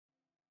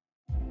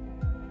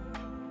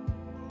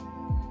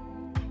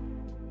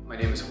My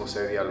name is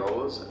José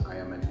Villalobos. I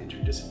am an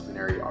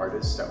interdisciplinary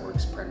artist that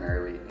works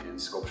primarily in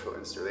sculptural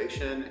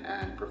installation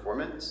and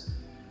performance.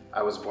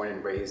 I was born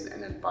and raised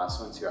in El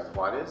Paso in Ciudad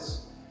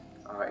Juárez,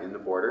 in the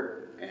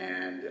border,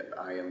 and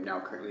I am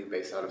now currently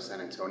based out of San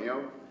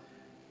Antonio.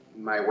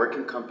 My work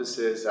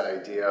encompasses the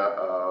idea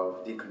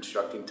of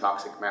deconstructing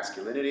toxic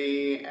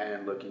masculinity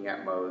and looking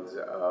at modes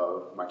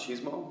of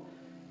machismo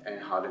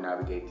and how to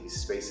navigate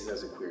these spaces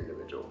as a queer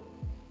individual.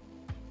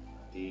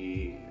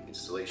 The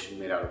installation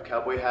made out of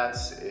cowboy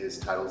hats is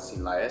titled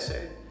Sin la S,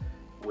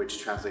 which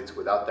translates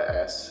without the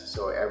S.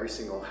 So every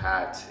single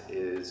hat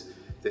is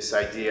this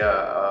idea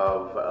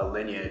of a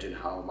lineage and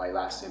how my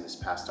last name is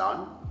passed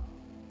on.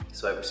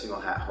 So every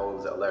single hat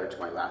holds a letter to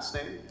my last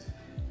name,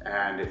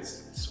 and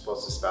it's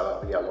supposed to spell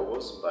out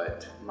Villalobos,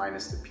 but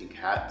minus the pink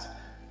hat.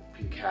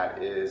 Pink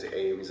hat is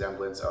a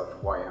resemblance of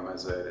who I am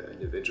as an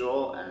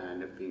individual,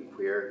 and being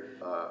queer,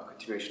 a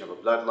continuation of a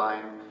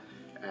bloodline,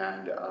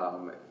 and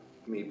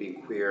me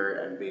being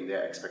queer and being the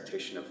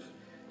expectation of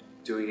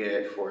doing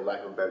it, for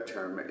lack of a better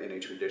term, in a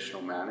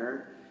traditional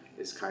manner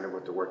is kind of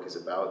what the work is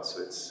about.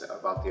 So it's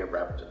about the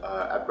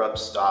abrupt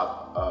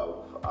stop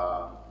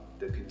of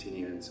the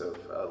continuance of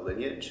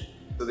lineage.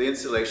 So the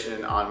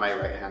installation on my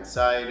right-hand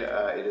side,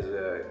 it is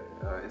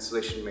an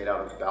installation made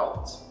out of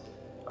belts.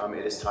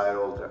 It is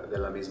titled De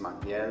la misma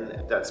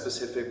piel. That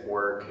specific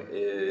work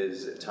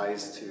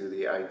ties to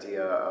the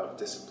idea of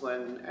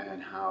discipline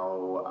and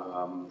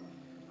how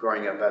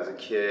growing up as a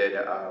kid,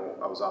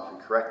 I was often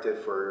corrected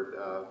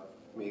for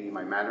maybe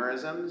my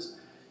mannerisms.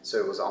 So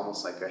it was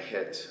almost like a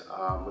hit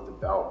with the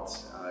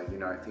belt. I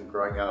think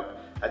growing up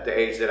at the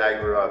age that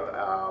I grew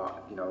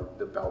up,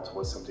 the belt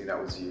was something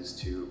that was used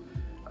to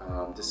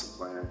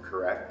discipline and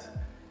correct.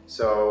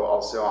 So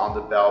also on the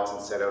belt,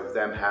 instead of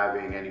them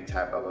having any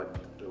type of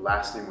the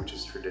last name, which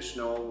is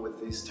traditional with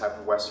these type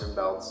of Western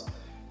belts,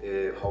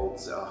 it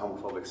holds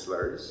homophobic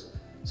slurs.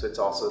 So it's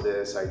also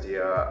this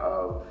idea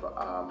of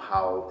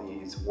how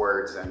these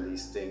words and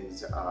these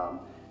things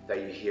that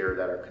you hear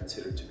that are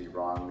considered to be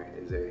wrong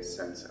is a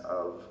sense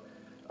of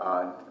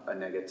a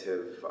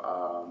negative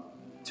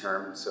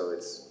term. So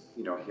it's,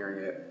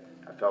 hearing it,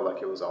 I felt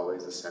like it was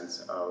always a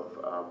sense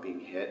of being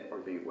hit or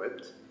being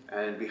whipped.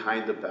 And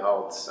behind the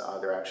belts,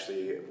 they're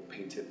actually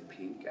painted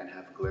pink and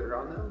have glitter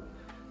on them.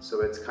 So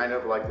it's kind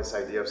of like this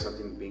idea of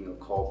something being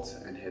occult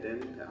and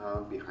hidden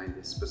behind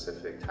this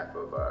specific type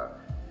of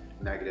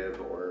negative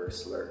or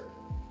slur.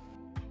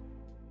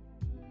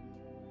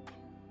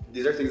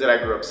 These are things that I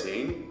grew up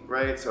seeing,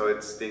 right? So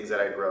it's things that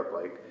I grew up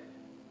like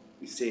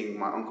seeing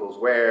my uncles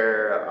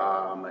wear,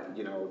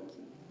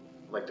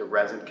 like the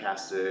resin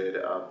casted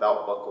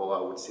belt buckle. I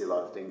would see a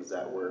lot of things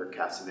that were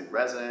casted in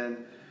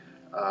resin,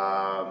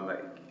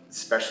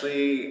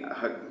 especially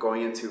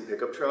going into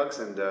pickup trucks,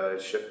 and the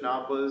shift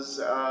knob was,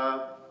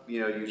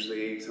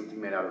 usually something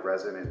made out of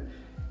resin and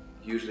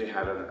usually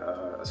had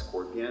a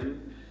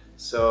scorpion.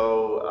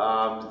 So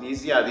I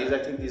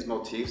think these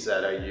motifs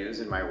that I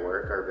use in my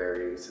work are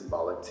very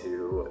symbolic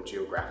to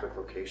geographic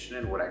location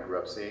and what I grew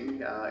up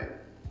seeing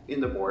in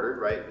the border,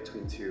 right,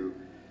 between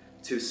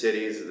two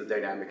cities. The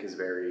dynamic is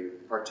very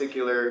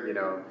particular.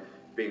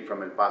 Being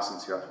from El Paso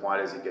and Ciudad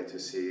Juárez, you get to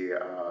see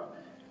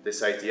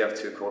this idea of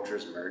two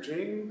cultures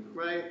merging,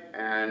 right?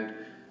 And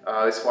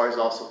as far as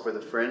also for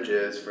the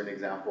fringes, for an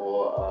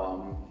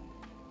example,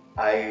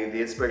 the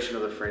inspiration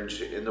of the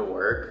fringe in the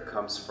work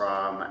comes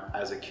from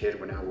as a kid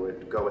when I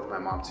would go with my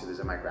mom to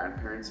visit my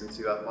grandparents in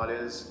Ciudad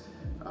Juárez.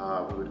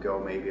 We would go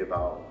maybe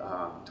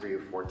about 3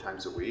 or 4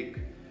 times a week,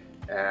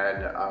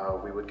 and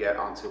we would get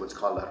onto what's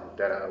called La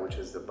Rutera, which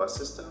is the bus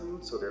system.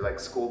 So they're like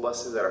school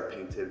buses that are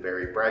painted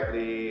very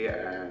brightly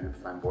and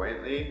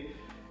flamboyantly,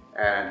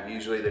 and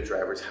usually the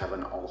drivers have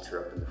an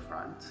altar up in the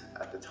front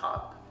at the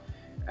top.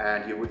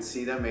 And you would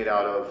see them made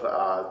out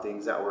of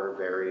things that were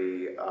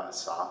very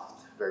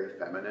soft, very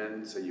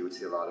feminine. So you would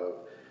see a lot of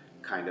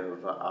kind of,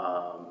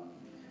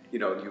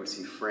 you would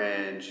see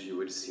fringe, you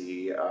would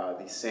see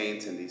these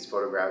saints and these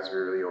photographs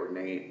really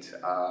ornate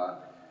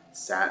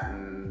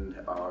satin,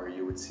 or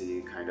you would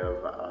see kind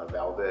of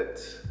velvet.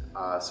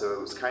 So it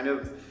was kind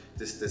of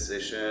this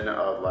decision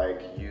of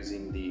like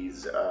using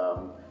these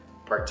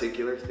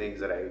particular things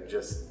that I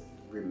just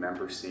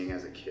remember seeing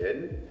as a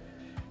kid.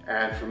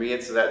 And for me,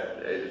 it's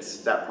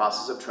that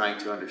process of trying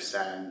to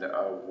understand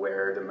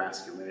where the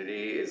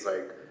masculinity is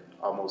like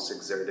almost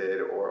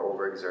exerted or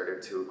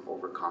overexerted to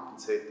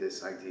overcompensate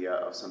this idea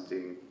of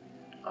something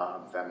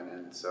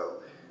feminine.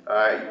 So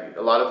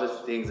a lot of the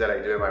things that I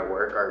do in my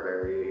work are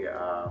very,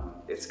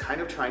 it's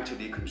kind of trying to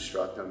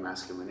deconstruct the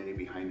masculinity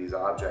behind these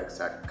objects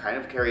that kind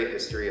of carry a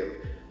history of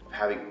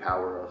having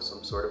power, of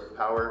some sort of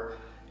power.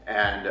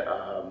 And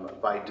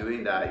by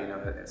doing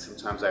that,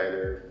 sometimes I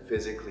either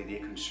physically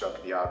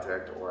deconstruct the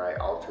object or I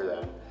alter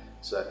them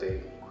so that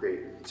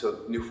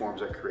so new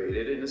forms are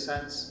created in a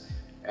sense.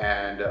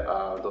 And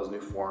those new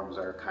forms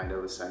are kind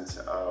of a sense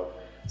of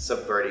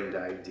subverting the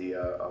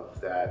idea of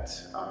that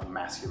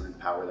masculine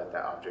power that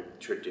object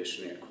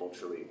traditionally and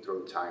culturally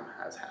through time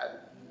has had.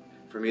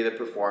 For me, the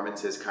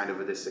performance is kind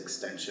of this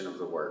extension of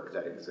the work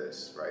that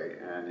exists, right?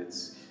 And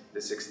it's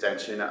this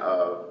extension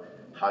of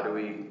how do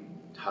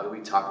we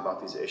talk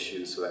about these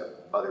issues so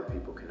that other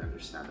people can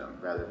understand them,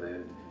 rather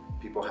than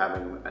people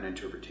having an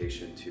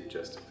interpretation to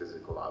just a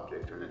physical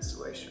object or an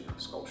installation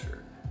of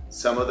sculpture.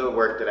 Some of the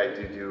work that I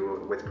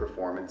do with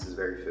performance is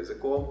very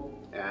physical,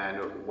 and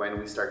when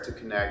we start to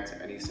connect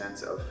any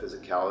sense of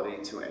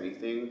physicality to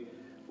anything,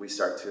 we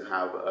start to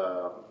have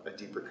a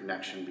deeper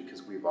connection,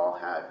 because we've all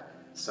had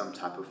some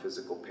type of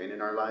physical pain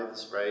in our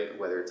lives, right?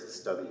 Whether it's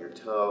stubbing your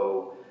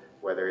toe,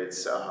 whether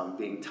it's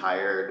being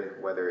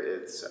tired, whether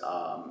it's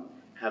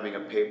having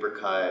a paper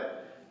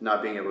cut,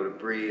 not being able to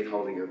breathe,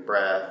 holding your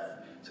breath.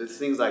 So it's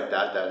things like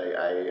that that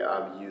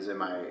I use in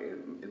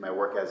my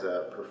work as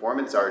a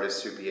performance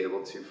artist, to be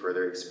able to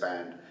further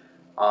expand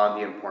on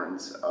the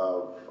importance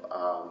of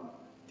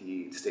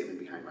the statement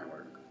behind my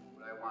work.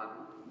 What I want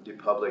the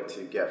public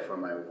to get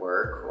from my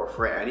work, or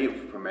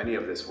from any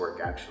of this work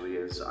actually,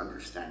 is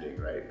understanding,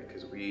 right?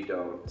 Because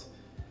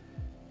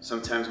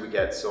sometimes we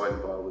get so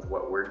involved with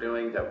what we're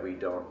doing that we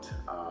don't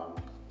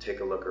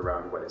take a look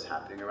around what is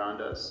happening around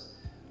us.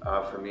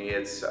 For me,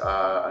 it's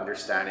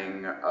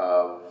understanding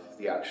of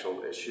the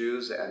actual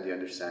issues, and the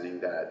understanding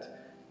that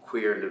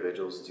queer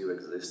individuals do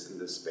exist in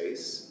this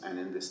space and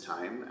in this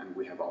time, and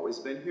we have always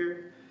been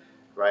here,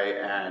 right?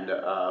 And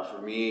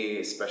for me,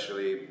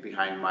 especially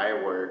behind my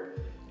work,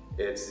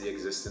 it's the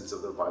existence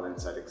of the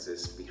violence that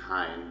exists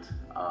behind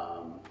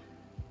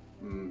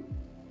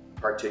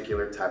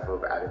particular type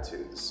of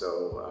attitudes.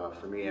 So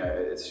for me,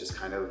 it's just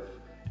kind of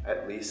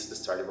at least the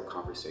start of a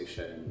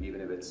conversation, even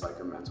if it's like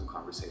a mental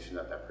conversation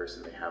that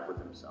person may have with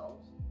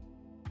themselves.